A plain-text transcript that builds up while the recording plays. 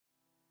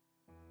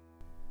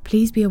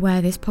Please be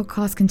aware this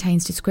podcast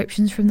contains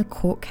descriptions from the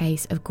court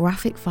case of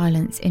graphic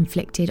violence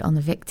inflicted on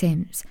the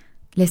victims.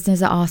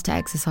 Listeners are asked to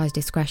exercise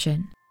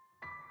discretion.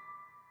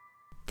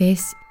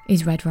 This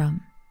is Red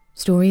Rum,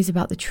 stories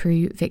about the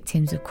true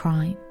victims of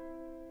crime.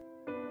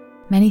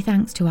 Many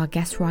thanks to our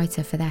guest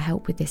writer for their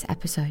help with this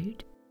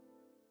episode.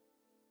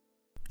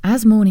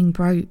 As morning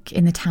broke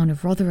in the town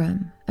of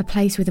Rotherham, a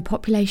place with a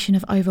population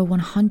of over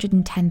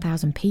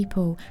 110,000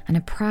 people and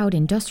a proud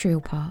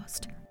industrial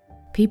past,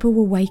 people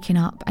were waking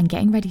up and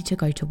getting ready to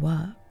go to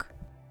work.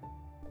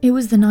 It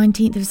was the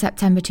 19th of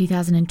September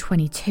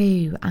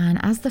 2022, and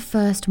as the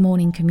first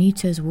morning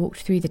commuters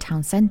walked through the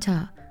town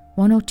centre,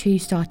 one or two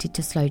started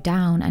to slow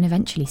down and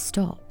eventually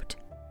stopped.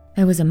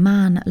 There was a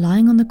man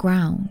lying on the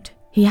ground.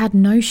 He had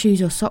no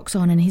shoes or socks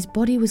on and his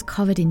body was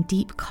covered in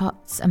deep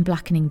cuts and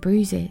blackening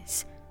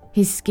bruises.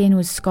 His skin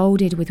was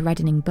scalded with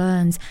reddening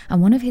burns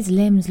and one of his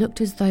limbs looked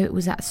as though it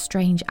was at a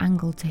strange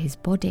angle to his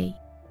body.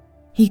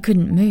 He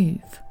couldn't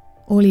move.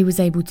 All he was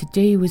able to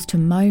do was to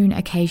moan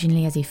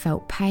occasionally as he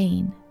felt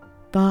pain,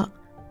 but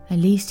at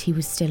least he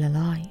was still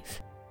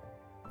alive.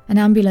 An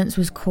ambulance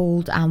was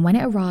called, and when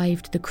it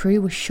arrived, the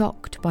crew were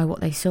shocked by what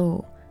they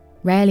saw.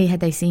 Rarely had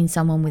they seen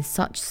someone with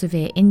such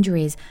severe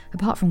injuries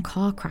apart from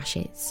car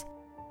crashes.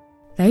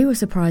 They were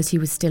surprised he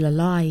was still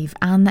alive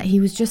and that he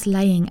was just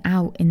laying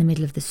out in the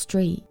middle of the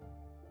street.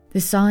 The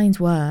signs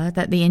were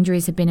that the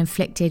injuries had been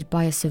inflicted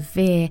by a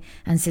severe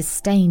and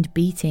sustained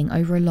beating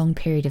over a long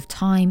period of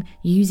time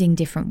using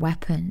different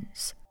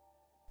weapons.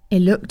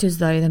 It looked as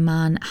though the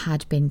man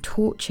had been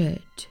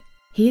tortured.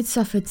 He had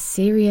suffered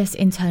serious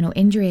internal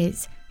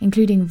injuries,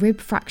 including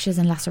rib fractures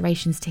and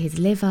lacerations to his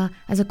liver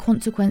as a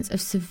consequence of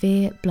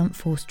severe blunt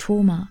force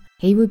trauma.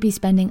 He would be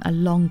spending a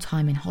long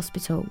time in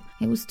hospital.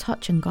 It was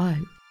touch and go.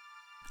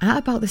 At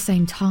about the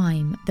same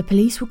time, the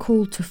police were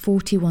called to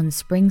 41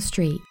 Spring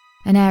Street,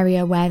 an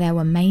area where there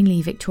were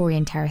mainly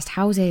Victorian terraced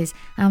houses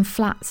and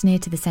flats near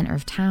to the centre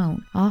of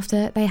town,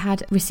 after they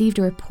had received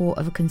a report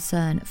of a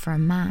concern for a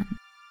man.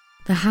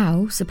 The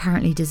house,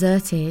 apparently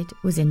deserted,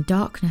 was in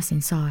darkness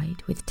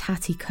inside, with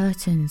tatty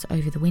curtains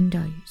over the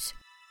windows.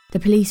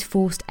 The police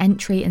forced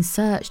entry and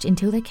searched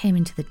until they came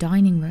into the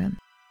dining room.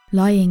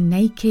 Lying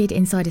naked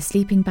inside a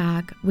sleeping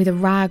bag, with a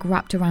rag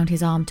wrapped around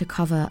his arm to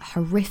cover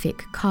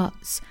horrific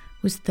cuts,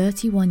 was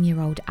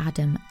 31-year-old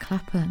Adam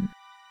Clapham.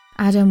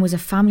 Adam was a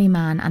family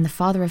man and the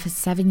father of a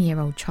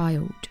 7-year-old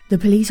child. The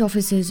police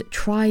officers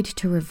tried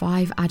to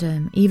revive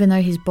Adam, even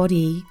though his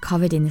body,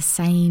 covered in the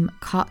same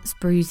cuts,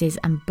 bruises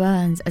and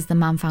burns as the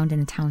man found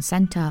in the town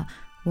centre,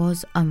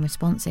 was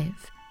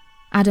unresponsive.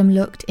 Adam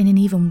looked in an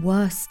even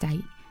worse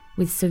state,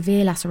 with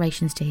severe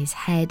lacerations to his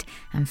head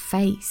and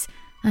face,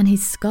 and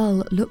his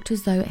skull looked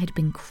as though it had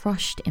been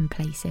crushed in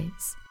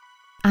places.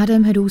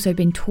 Adam had also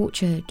been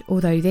tortured,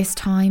 although this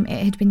time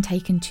it had been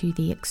taken to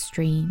the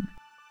extreme.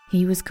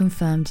 He was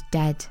confirmed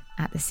dead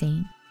at the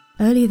scene.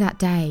 Early that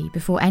day,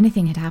 before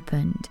anything had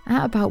happened,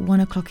 at about 1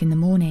 o'clock in the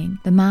morning,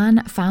 the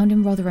man found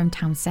in Rotherham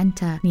town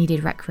centre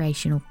needed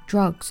recreational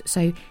drugs,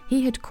 so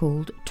he had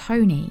called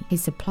Tony,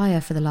 his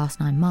supplier for the last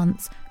 9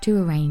 months, to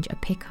arrange a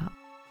pickup.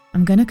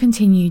 I'm going to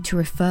continue to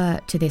refer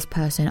to this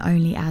person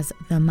only as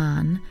the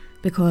man,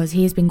 because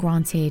he has been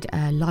granted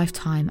a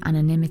lifetime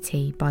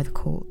anonymity by the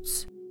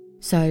courts.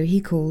 So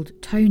he called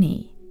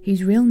Tony,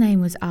 whose real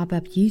name was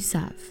Arbab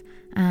Yousaf,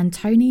 and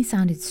Tony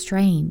sounded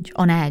strange,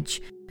 on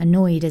edge,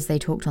 annoyed as they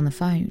talked on the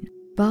phone.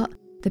 But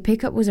the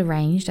pickup was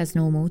arranged as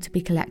normal to be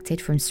collected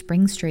from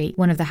Spring Street,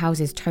 one of the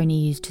houses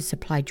Tony used to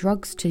supply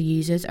drugs to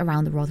users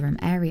around the Rotherham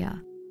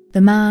area. The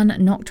man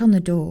knocked on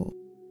the door.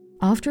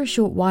 After a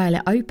short while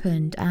it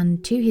opened,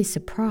 and to his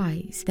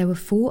surprise, there were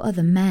 4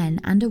 other men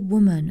and a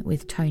woman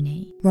with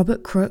Tony.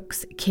 Robert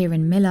Crooks,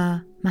 Kieran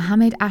Miller,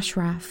 Mohammed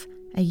Ashraf,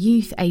 a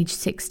youth aged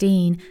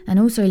 16, and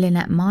also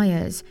Lynette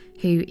Myers,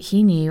 who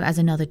he knew as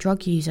another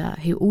drug user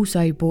who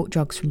also bought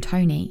drugs from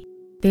Tony.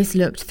 This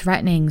looked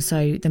threatening,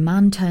 so the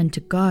man turned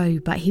to go,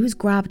 but he was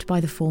grabbed by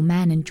the 4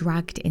 men and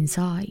dragged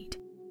inside.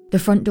 The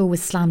front door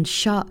was slammed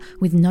shut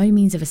with no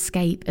means of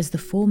escape as the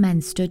 4 men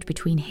stood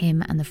between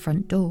him and the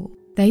front door.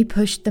 They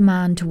pushed the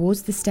man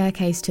towards the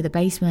staircase to the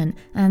basement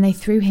and they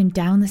threw him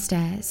down the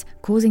stairs,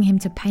 causing him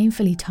to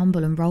painfully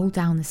tumble and roll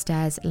down the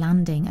stairs,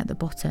 landing at the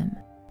bottom.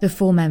 The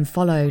 4 men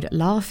followed,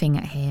 laughing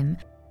at him,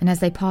 and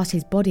as they passed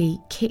his body,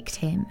 kicked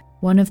him.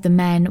 One of the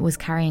men was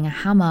carrying a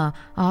hammer,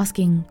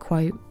 asking,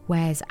 quote,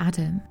 "Where's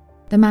Adam?"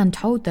 The man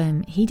told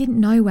them he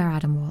didn't know where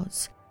Adam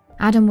was.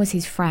 Adam was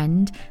his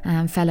friend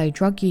and fellow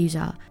drug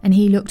user, and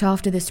he looked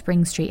after the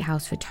Spring Street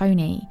house for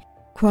Tony.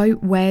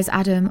 Quote, "Where's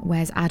Adam?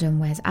 Where's Adam?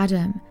 Where's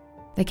Adam?"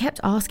 They kept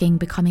asking,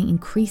 becoming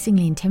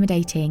increasingly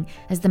intimidating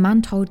as the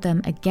man told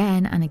them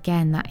again and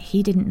again that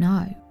he didn't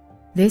know.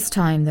 This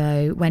time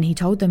though, when he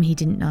told them he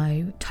didn't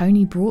know,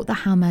 Tony brought the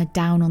hammer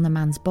down on the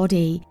man's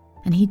body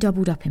and he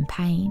doubled up in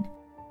pain.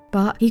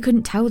 But he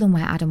couldn't tell them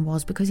where Adam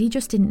was because he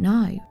just didn't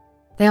know.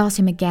 They asked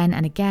him again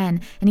and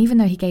again, and even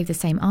though he gave the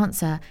same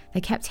answer,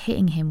 they kept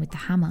hitting him with the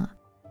hammer.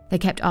 They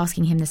kept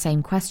asking him the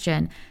same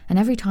question, and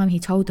every time he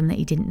told them that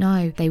he didn't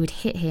know, they would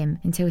hit him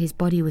until his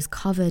body was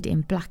covered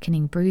in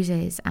blackening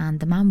bruises and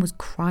the man was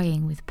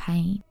crying with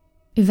pain.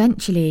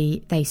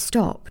 Eventually, they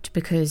stopped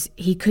because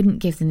he couldn't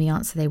give them the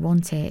answer they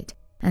wanted,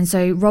 and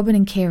so Robin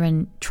and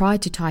Kieran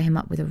tried to tie him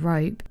up with a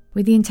rope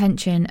with the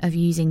intention of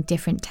using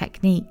different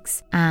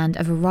techniques and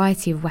a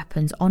variety of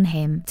weapons on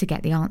him to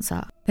get the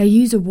answer. They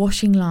used a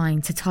washing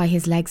line to tie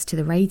his legs to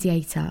the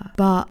radiator,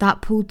 but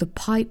that pulled the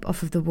pipe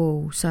off of the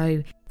wall,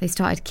 so they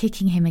started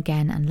kicking him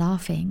again and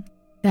laughing.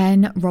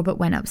 Then Robert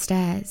went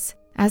upstairs.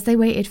 As they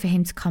waited for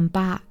him to come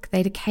back,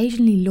 they'd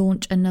occasionally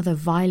launch another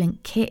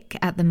violent kick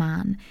at the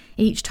man,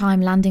 each time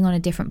landing on a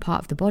different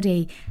part of the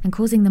body and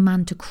causing the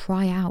man to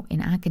cry out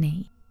in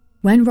agony.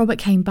 When Robert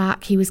came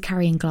back, he was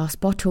carrying glass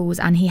bottles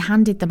and he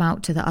handed them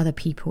out to the other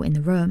people in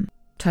the room.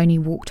 Tony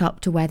walked up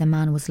to where the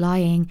man was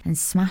lying and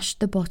smashed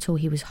the bottle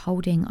he was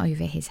holding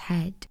over his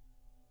head.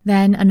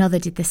 Then another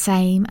did the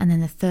same, and then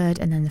the third,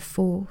 and then the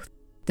fourth.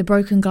 The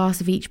broken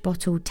glass of each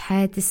bottle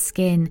teared the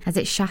skin as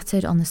it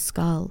shattered on the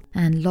skull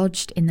and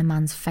lodged in the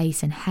man's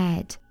face and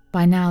head.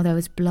 By now there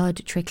was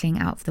blood trickling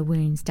out of the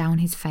wounds down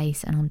his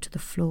face and onto the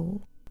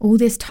floor. All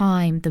this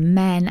time, the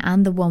men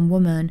and the one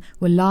woman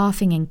were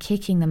laughing and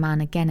kicking the man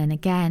again and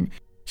again,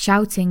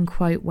 shouting,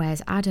 quote,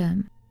 "Where's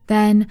Adam?"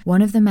 Then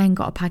one of the men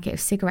got a packet of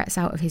cigarettes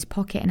out of his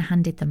pocket and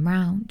handed them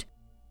round.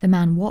 The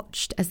man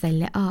watched as they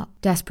lit up,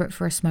 desperate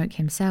for a smoke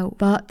himself,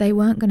 but they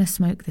weren't going to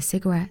smoke the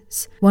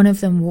cigarettes. One of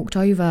them walked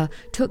over,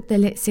 took the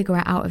lit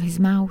cigarette out of his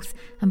mouth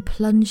and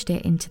plunged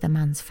it into the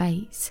man's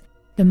face.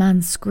 The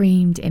man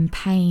screamed in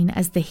pain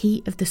as the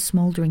heat of the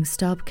smouldering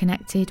stub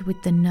connected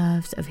with the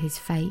nerves of his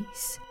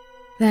face.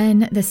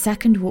 Then the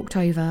second walked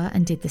over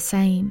and did the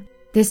same,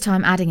 this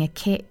time adding a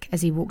kick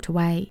as he walked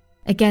away.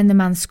 Again the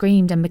man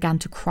screamed and began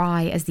to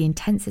cry as the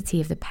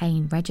intensity of the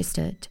pain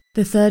registered.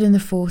 The third and the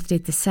fourth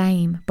did the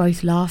same,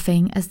 both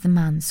laughing as the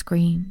man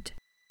screamed.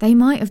 They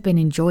might have been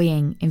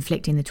enjoying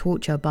inflicting the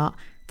torture, but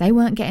they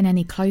weren't getting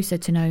any closer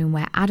to knowing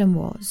where Adam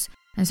was,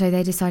 and so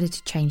they decided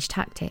to change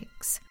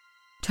tactics.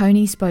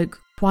 Tony spoke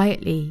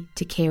quietly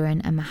to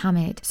Kieran and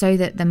Mohammed so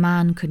that the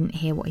man couldn't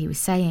hear what he was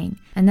saying,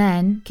 and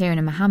then Kieran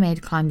and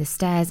Mohammed climbed the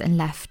stairs and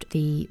left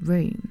the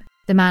room.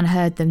 The man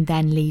heard them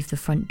then leave the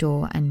front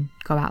door and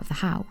go out of the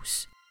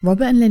house.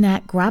 Robert and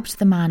Lynette grabbed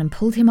the man and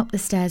pulled him up the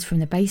stairs from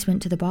the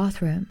basement to the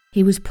bathroom.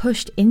 He was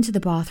pushed into the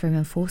bathroom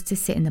and forced to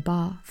sit in the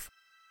bath.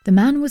 The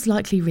man was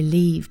likely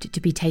relieved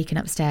to be taken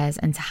upstairs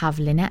and to have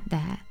Lynette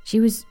there. She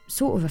was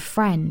sort of a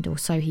friend, or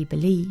so he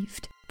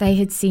believed. They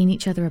had seen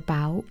each other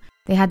about.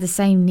 They had the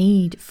same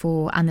need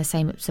for and the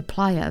same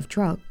supplier of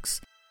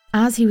drugs.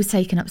 As he was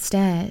taken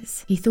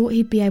upstairs, he thought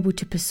he'd be able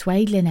to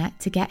persuade Lynette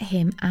to get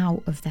him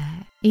out of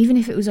there, even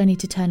if it was only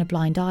to turn a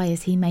blind eye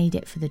as he made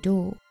it for the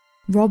door.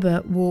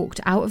 Robert walked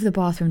out of the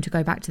bathroom to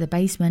go back to the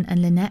basement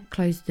and Lynette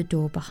closed the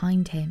door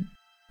behind him.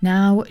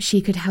 Now she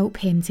could help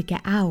him to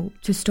get out,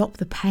 to stop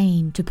the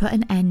pain, to put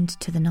an end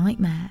to the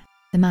nightmare.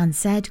 The man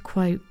said,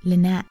 quote,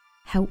 "Lynette,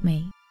 help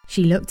me."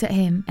 She looked at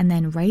him and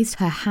then raised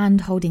her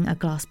hand holding a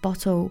glass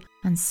bottle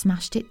and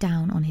smashed it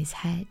down on his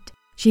head.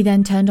 She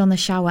then turned on the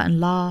shower and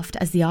laughed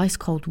as the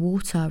ice-cold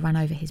water ran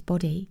over his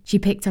body. She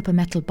picked up a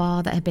metal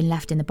bar that had been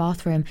left in the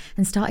bathroom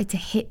and started to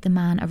hit the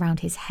man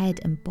around his head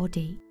and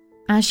body.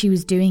 As she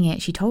was doing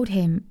it, she told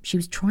him she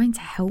was trying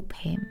to help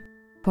him.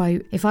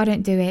 Quote, "If I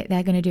don't do it,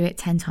 they're going to do it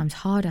 10 times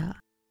harder."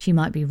 She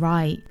might be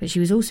right, but she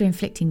was also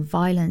inflicting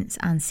violence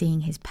and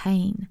seeing his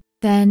pain.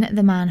 Then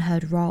the man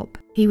heard Rob.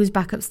 He was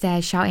back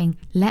upstairs shouting,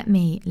 let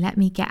me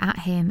get at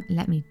him,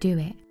 let me do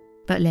it.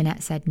 But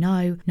Lynette said,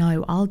 no,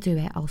 I'll do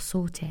it, I'll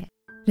sort it.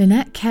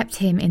 Lynette kept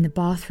him in the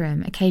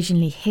bathroom,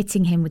 occasionally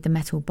hitting him with the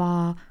metal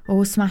bar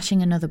or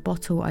smashing another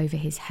bottle over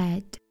his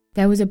head.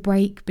 There was a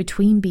break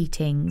between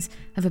beatings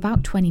of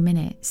about 20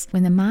 minutes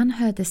when the man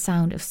heard the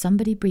sound of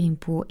somebody being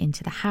brought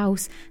into the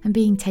house and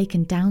being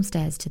taken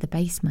downstairs to the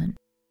basement.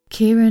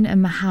 Kieran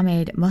and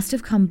Mohammed must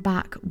have come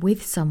back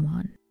with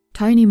someone.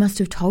 Tony must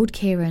have told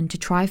Kieran to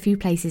try a few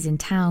places in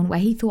town where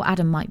he thought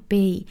Adam might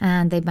be,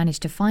 and they'd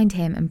managed to find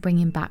him and bring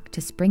him back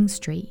to Spring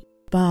Street.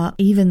 But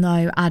even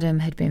though Adam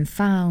had been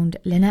found,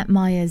 Lynette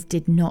Myers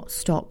did not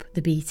stop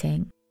the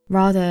beating.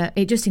 Rather,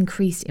 it just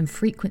increased in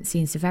frequency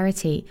and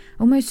severity,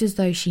 almost as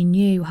though she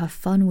knew her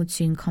fun would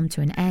soon come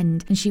to an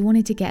end and she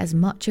wanted to get as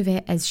much of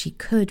it as she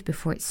could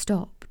before it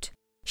stopped.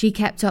 She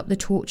kept up the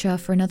torture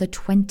for another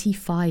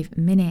 25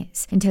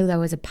 minutes until there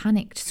was a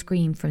panicked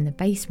scream from the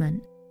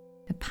basement.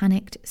 A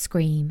panicked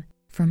scream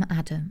from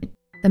Adam.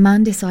 The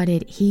man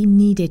decided he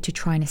needed to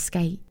try and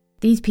escape.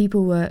 These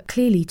people were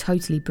clearly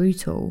totally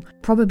brutal,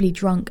 probably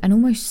drunk and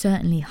almost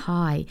certainly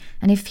high,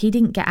 and if he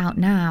didn't get out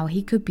now,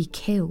 he could be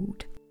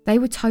killed. They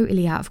were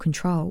totally out of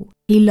control.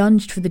 He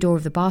lunged for the door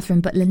of the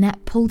bathroom, but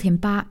Lynette pulled him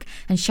back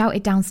and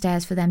shouted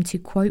downstairs for them to,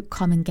 quote,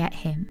 come and get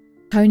him.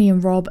 Tony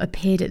and Rob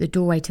appeared at the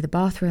doorway to the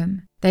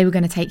bathroom. They were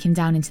going to take him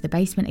down into the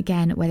basement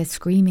again, where the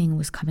screaming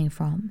was coming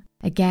from.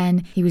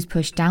 Again, he was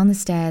pushed down the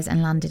stairs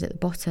and landed at the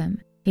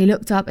bottom. He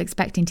looked up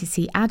expecting to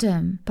see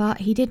Adam, but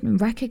he didn't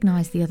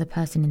recognise the other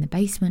person in the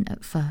basement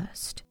at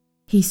first.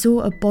 He saw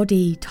a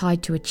body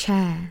tied to a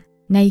chair,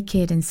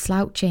 naked and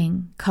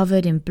slouching,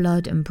 covered in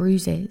blood and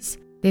bruises.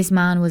 This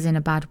man was in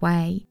a bad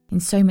way,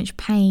 in so much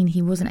pain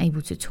he wasn't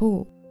able to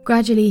talk.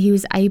 Gradually, he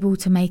was able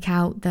to make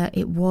out that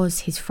it was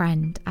his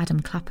friend,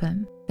 Adam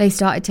Clapham. They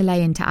started to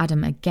lay into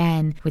Adam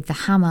again with the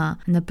hammer,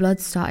 and the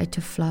blood started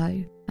to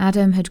flow.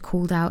 Adam had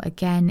called out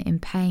again in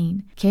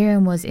pain.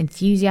 Kieran was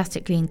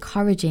enthusiastically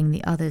encouraging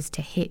the others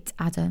to hit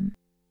Adam.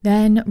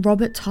 Then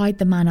Robert tied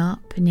the man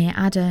up near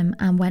Adam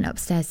and went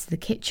upstairs to the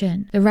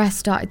kitchen. The rest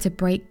started to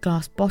break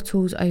glass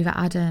bottles over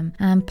Adam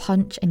and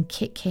punch and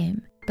kick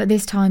him, but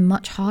this time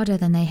much harder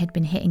than they had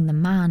been hitting the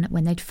man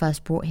when they'd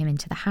first brought him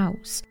into the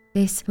house.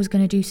 This was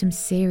going to do some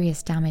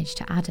serious damage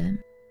to Adam.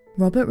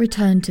 Robert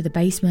returned to the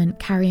basement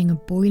carrying a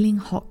boiling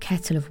hot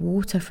kettle of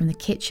water from the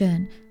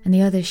kitchen, and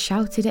the others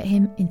shouted at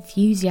him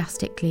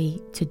enthusiastically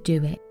to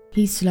do it.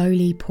 He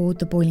slowly poured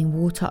the boiling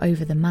water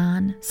over the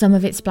man, some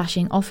of it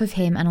splashing off of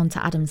him and onto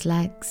Adam's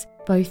legs.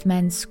 Both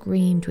men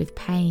screamed with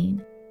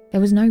pain. There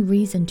was no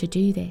reason to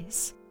do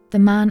this. The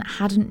man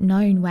hadn't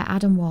known where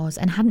Adam was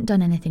and hadn't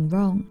done anything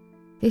wrong.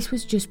 This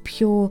was just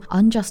pure,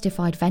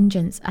 unjustified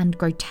vengeance and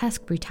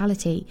grotesque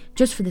brutality,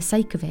 just for the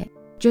sake of it,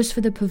 just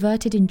for the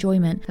perverted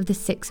enjoyment of the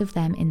 6 of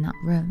them in that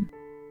room.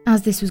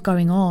 As this was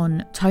going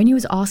on, Tony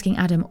was asking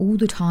Adam all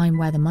the time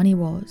where the money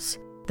was.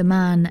 The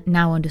man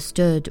now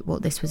understood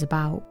what this was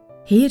about.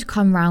 He had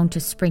come round to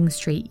Spring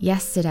Street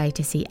yesterday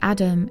to see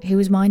Adam, who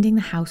was minding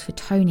the house for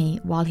Tony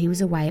while he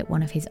was away at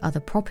one of his other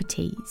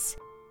properties.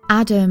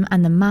 Adam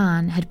and the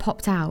man had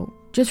popped out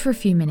just for a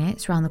few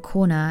minutes round the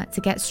corner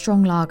to get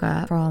strong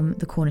lager from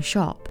the corner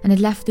shop and had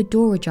left the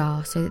door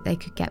ajar so that they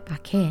could get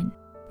back in.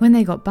 When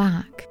they got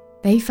back,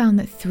 they found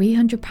that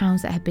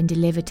 £300 that had been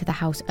delivered to the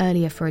house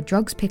earlier for a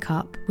drugs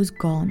pickup was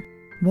gone.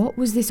 What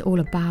was this all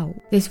about?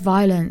 This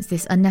violence,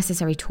 this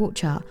unnecessary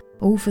torture,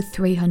 all for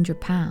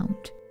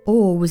 £300?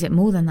 Or was it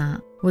more than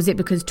that? Was it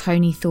because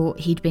Tony thought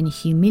he'd been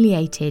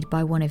humiliated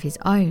by one of his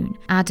own,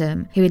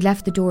 Adam, who had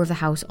left the door of the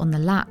house on the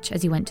latch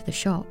as he went to the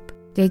shop?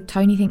 Did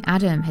Tony think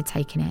Adam had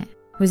taken it?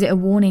 Was it a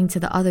warning to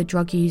the other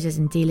drug users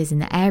and dealers in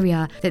the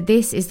area that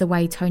this is the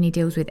way Tony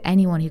deals with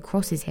anyone who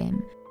crosses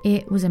him?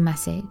 It was a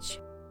message.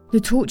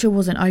 The torture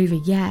wasn't over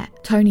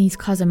yet. Tony's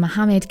cousin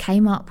Mohammed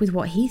came up with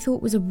what he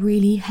thought was a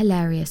really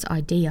hilarious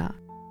idea.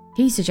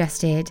 He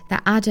suggested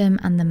that Adam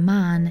and the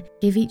man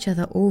give each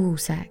other oral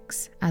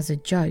sex as a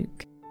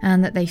joke,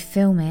 and that they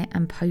film it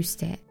and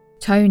post it.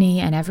 Tony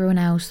and everyone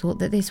else thought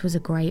that this was a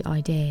great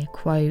idea.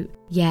 Quote,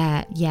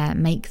 yeah,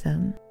 make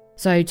them.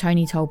 So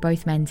Tony told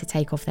both men to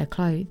take off their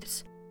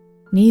clothes.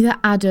 Neither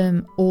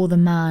Adam or the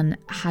man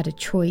had a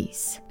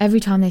choice. Every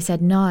time they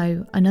said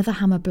no, another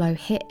hammer blow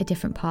hit a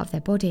different part of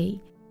their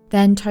body.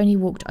 Then Tony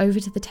walked over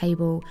to the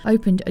table,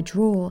 opened a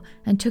drawer,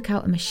 and took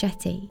out a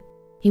machete.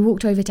 He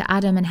walked over to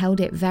Adam and held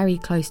it very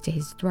close to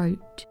his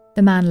throat.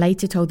 The man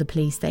later told the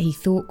police that he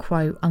thought,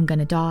 quote, I'm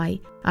gonna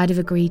die. I'd have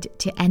agreed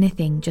to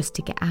anything just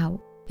to get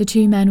out. The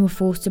 2 men were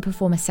forced to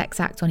perform a sex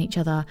act on each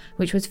other,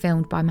 which was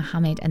filmed by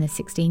Mohammed and the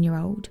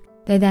 16-year-old.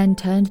 They then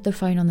turned the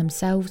phone on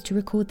themselves to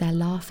record their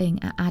laughing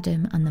at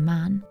Adam and the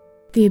man.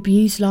 The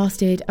abuse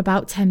lasted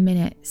about 10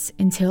 minutes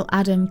until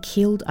Adam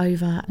keeled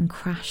over and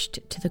crashed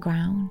to the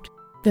ground.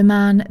 The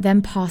man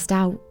then passed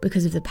out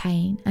because of the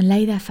pain and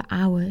lay there for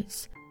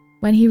hours.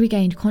 When he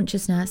regained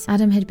consciousness,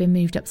 Adam had been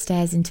moved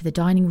upstairs into the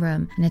dining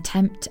room. An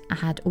attempt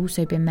had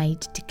also been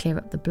made to clear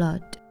up the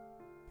blood.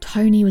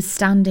 Tony was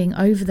standing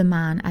over the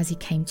man as he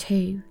came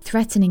to,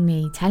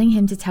 threateningly telling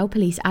him to tell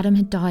police Adam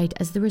had died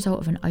as the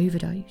result of an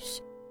overdose.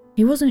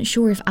 He wasn't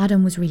sure if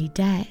Adam was really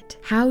dead.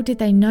 How did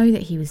they know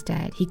that he was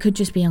dead? He could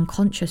just be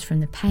unconscious from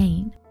the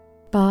pain.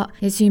 But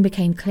it soon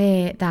became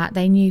clear that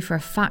they knew for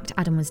a fact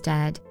Adam was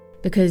dead,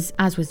 because,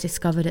 as was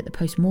discovered at the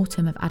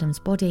post-mortem of Adam's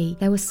body,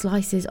 there were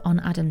slices on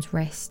Adam's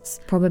wrists,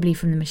 probably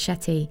from the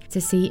machete, to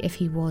see if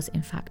he was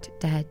in fact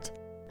dead.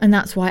 And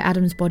that's why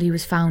Adam's body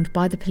was found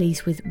by the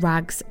police with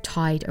rags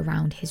tied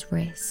around his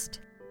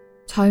wrist.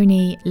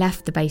 Tony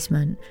left the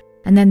basement,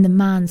 and then the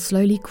man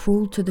slowly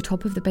crawled to the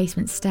top of the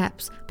basement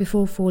steps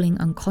before falling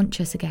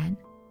unconscious again.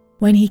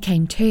 When he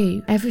came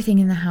to, everything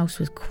in the house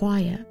was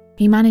quiet.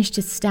 He managed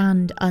to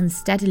stand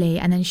unsteadily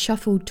and then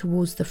shuffled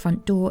towards the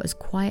front door as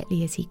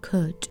quietly as he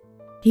could.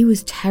 He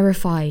was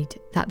terrified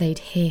that they'd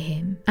hear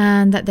him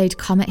and that they'd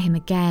come at him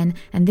again,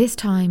 and this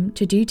time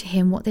to do to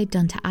him what they'd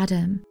done to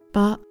Adam.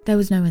 But there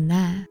was no one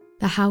there.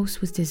 The house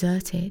was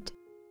deserted.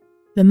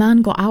 The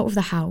man got out of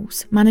the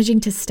house, managing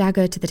to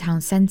stagger to the town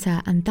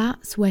centre, and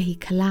that's where he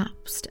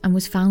collapsed and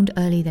was found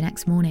early the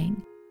next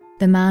morning.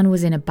 The man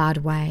was in a bad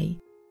way.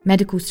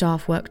 Medical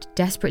staff worked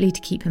desperately to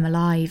keep him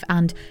alive,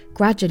 and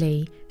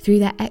gradually, through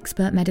their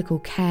expert medical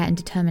care and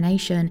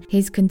determination,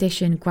 his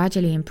condition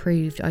gradually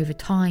improved over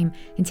time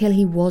until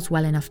he was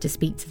well enough to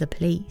speak to the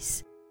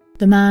police.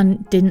 The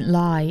man didn't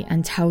lie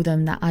and tell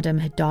them that Adam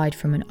had died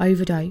from an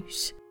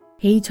overdose.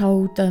 He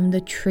told them the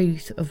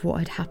truth of what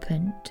had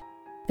happened.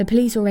 The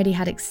police already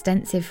had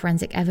extensive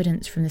forensic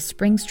evidence from the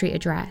Spring Street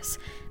address,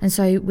 and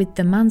so with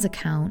the man's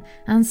account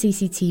and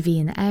CCTV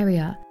in the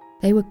area,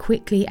 they were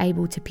quickly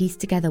able to piece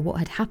together what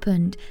had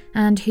happened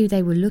and who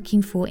they were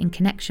looking for in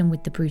connection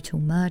with the brutal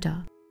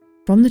murder.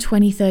 From the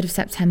 23rd of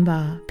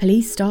September,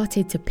 police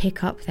started to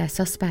pick up their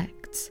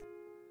suspects.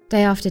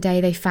 Day after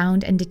day, they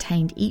found and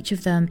detained each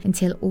of them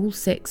until all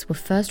 6 were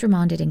first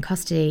remanded in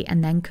custody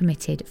and then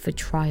committed for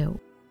trial.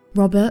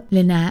 Robert,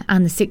 Lynette,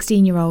 and the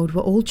 16-year-old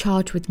were all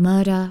charged with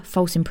murder,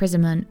 false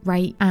imprisonment,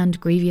 rape, and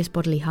grievous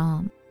bodily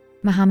harm.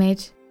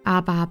 Mohammed,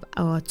 Arbab,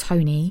 or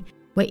Tony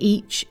were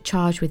each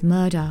charged with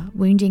murder,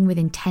 wounding with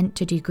intent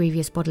to do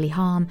grievous bodily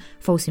harm,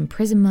 false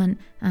imprisonment,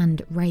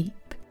 and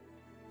rape.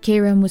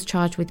 Kieran was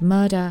charged with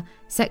murder,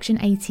 Section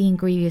 18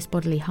 grievous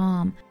bodily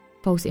harm,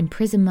 false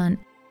imprisonment,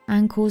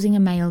 and causing a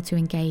male to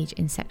engage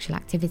in sexual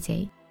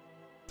activity.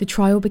 The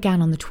trial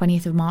began on the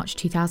 20th of March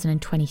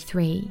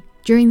 2023.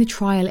 During the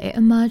trial, it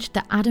emerged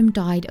that Adam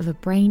died of a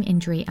brain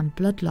injury and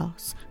blood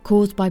loss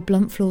caused by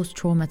blunt force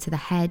trauma to the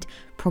head,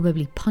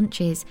 probably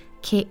punches,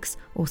 kicks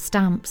or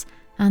stamps,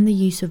 and the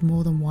use of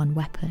more than one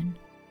weapon.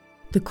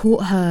 The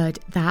court heard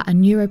that a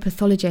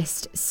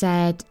neuropathologist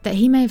said that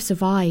he may have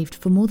survived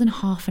for more than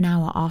half an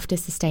hour after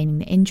sustaining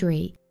the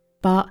injury,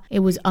 but it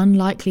was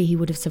unlikely he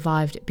would have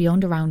survived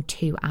beyond around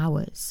 2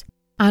 hours.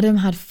 Adam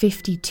had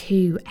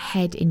 52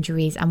 head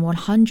injuries and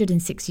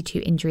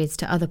 162 injuries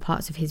to other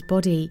parts of his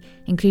body,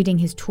 including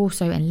his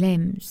torso and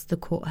limbs, the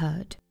court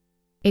heard.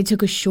 It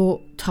took a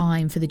short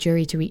time for the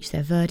jury to reach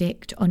their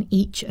verdict on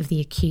each of the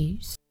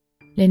accused.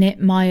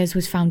 Lynette Myers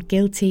was found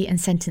guilty and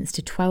sentenced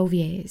to 12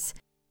 years.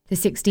 The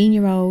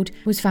 16-year-old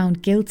was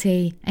found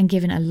guilty and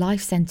given a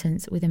life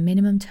sentence with a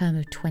minimum term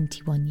of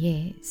 21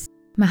 years.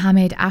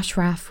 Mohammed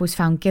Ashraf was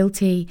found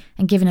guilty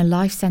and given a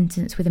life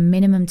sentence with a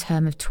minimum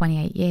term of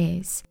 28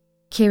 years.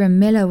 Kieran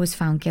Miller was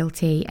found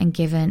guilty and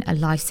given a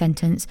life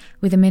sentence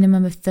with a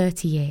minimum of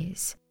 30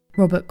 years.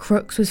 Robert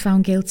Crooks was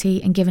found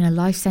guilty and given a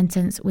life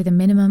sentence with a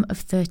minimum of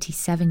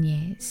 37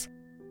 years.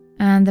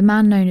 And the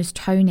man known as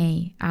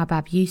Tony,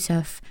 Arbab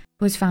Yusuf,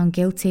 was found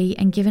guilty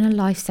and given a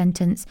life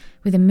sentence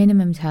with a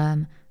minimum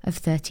term of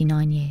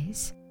 39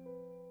 years.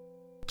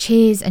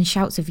 Cheers and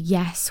shouts of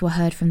yes were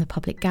heard from the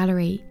public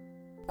gallery.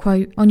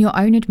 Quote, "On your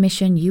own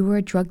admission, you were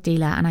a drug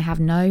dealer and I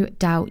have no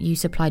doubt you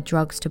supplied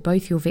drugs to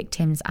both your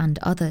victims and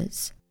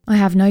others. I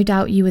have no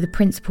doubt you were the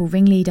principal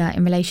ringleader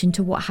in relation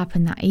to what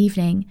happened that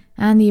evening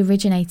and the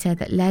originator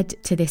that led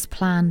to this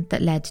plan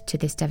that led to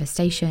this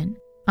devastation.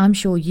 I'm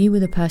sure you were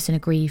the person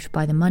aggrieved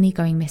by the money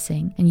going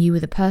missing and you were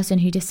the person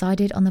who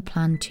decided on the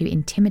plan to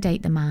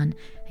intimidate the man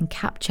and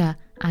capture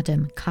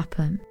Adam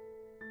Clapham."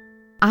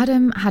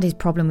 Adam had his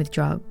problem with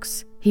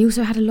drugs. He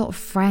also had a lot of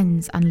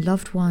friends and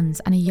loved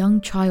ones and a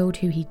young child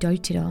who he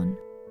doted on.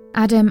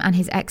 Adam and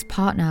his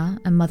ex-partner,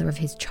 and mother of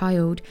his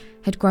child,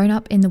 had grown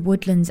up in the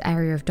Woodlands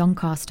area of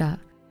Doncaster.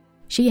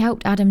 She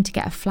helped Adam to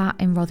get a flat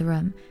in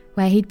Rotherham,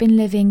 where he'd been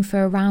living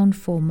for around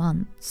 4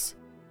 months.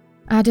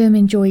 Adam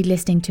enjoyed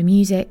listening to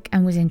music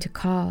and was into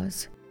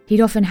cars.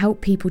 He'd often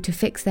help people to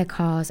fix their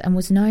cars and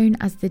was known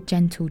as the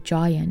Gentle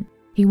Giant.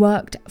 He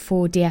worked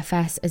for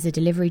DFS as a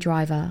delivery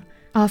driver.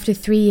 After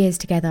 3 years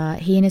together,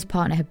 he and his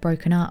partner had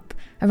broken up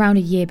around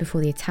a year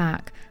before the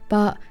attack,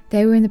 but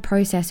they were in the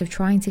process of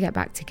trying to get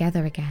back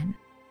together again.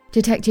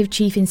 Detective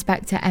Chief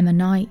Inspector Emma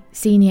Knight,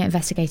 Senior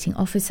Investigating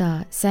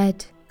Officer,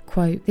 said,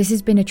 quote, "This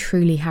has been a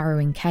truly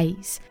harrowing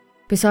case.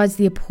 Besides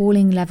the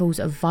appalling levels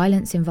of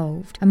violence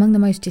involved, among the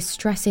most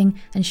distressing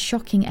and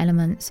shocking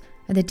elements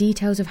are the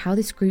details of how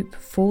this group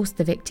forced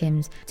the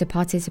victims to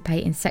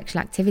participate in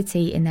sexual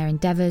activity in their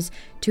endeavours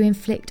to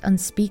inflict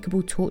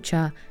unspeakable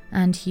torture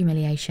and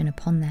humiliation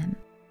upon them."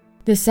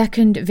 The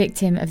second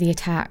victim of the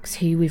attacks,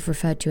 who we've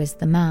referred to as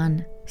the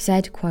man,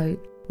 said,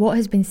 quote, "What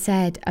has been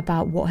said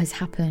about what has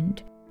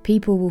happened,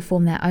 people will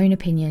form their own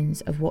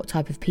opinions of what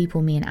type of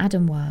people me and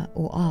Adam were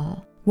or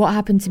are. What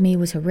happened to me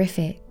was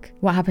horrific.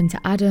 What happened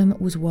to Adam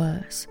was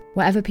worse.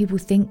 Whatever people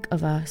think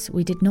of us,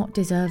 we did not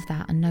deserve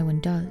that and no one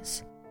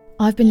does.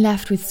 I've been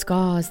left with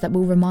scars that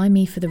will remind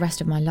me for the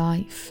rest of my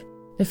life.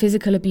 The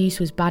physical abuse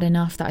was bad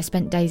enough that I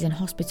spent days in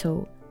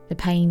hospital. The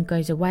pain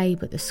goes away,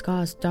 but the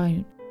scars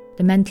don't.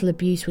 The mental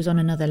abuse was on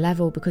another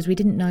level because we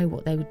didn't know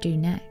what they would do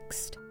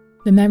next.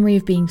 The memory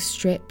of being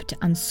stripped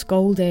and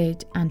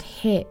scolded and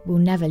hit will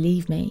never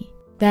leave me.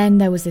 Then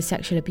there was the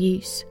sexual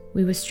abuse.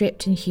 We were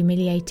stripped and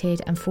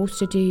humiliated and forced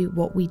to do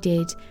what we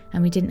did,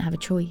 and we didn't have a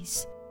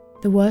choice.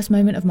 The worst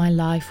moment of my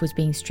life was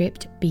being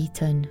stripped,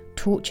 beaten,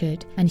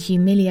 tortured, and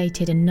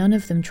humiliated, and none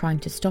of them trying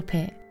to stop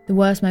it. The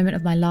worst moment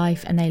of my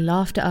life, and they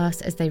laughed at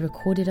us as they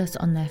recorded us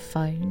on their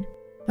phone.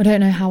 I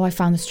don't know how I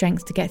found the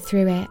strength to get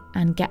through it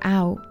and get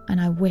out,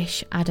 and I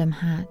wish Adam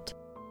had.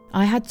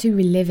 I had to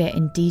relive it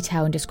in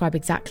detail and describe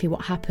exactly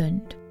what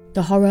happened.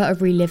 The horror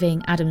of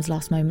reliving Adam's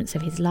last moments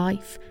of his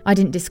life. I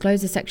didn't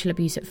disclose the sexual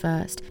abuse at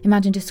first.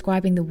 Imagine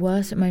describing the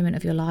worst moment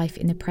of your life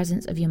in the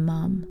presence of your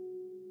mum.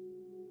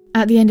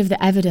 At the end of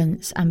the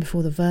evidence and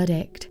before the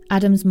verdict,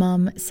 Adam's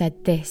mum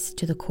said this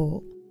to the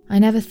court. "I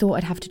never thought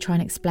I'd have to try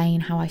and explain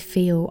how I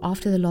feel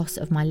after the loss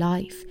of my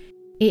life.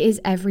 It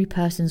is every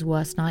person's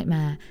worst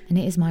nightmare, and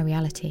it is my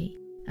reality.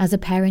 As a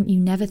parent, you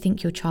never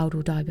think your child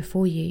will die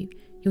before you.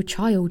 Your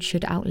child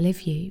should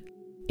outlive you.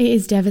 It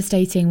is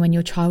devastating when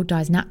your child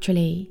dies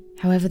naturally.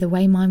 However, the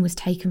way mine was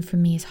taken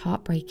from me is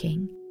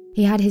heartbreaking.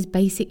 He had his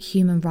basic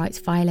human rights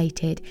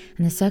violated,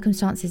 and the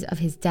circumstances of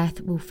his death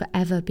will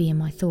forever be in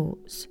my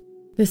thoughts.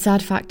 The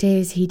sad fact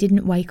is, he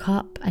didn't wake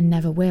up and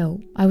never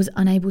will. I was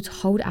unable to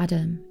hold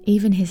Adam,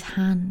 even his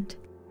hand.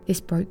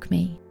 This broke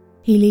me.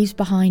 He leaves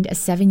behind a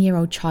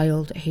 7-year-old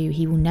child who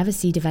he will never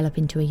see develop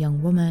into a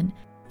young woman,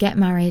 get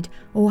married,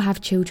 or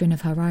have children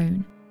of her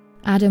own.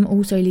 Adam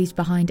also leaves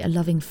behind a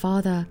loving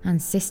father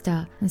and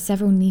sister and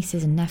several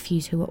nieces and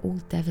nephews who are all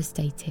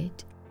devastated.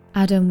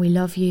 Adam, we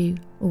love you,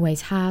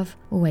 always have,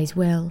 always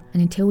will,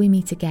 and until we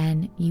meet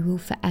again, you will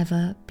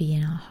forever be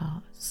in our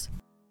hearts.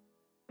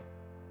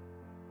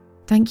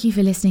 Thank you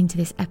for listening to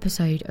this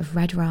episode of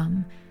Red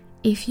Rum.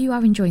 If you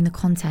are enjoying the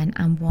content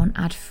and want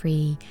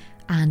ad-free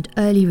and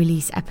early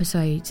release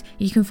episodes,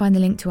 you can find the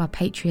link to our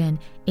Patreon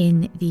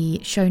in the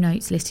show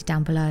notes listed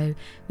down below.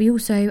 We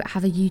also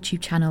have a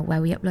YouTube channel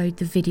where we upload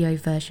the video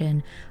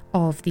version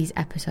of these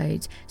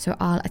episodes, so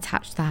I'll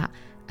attach that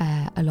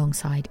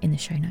alongside in the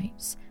show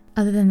notes.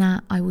 Other than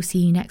that, I will see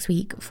you next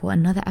week for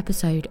another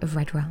episode of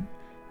Red Rum.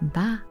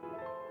 Bye.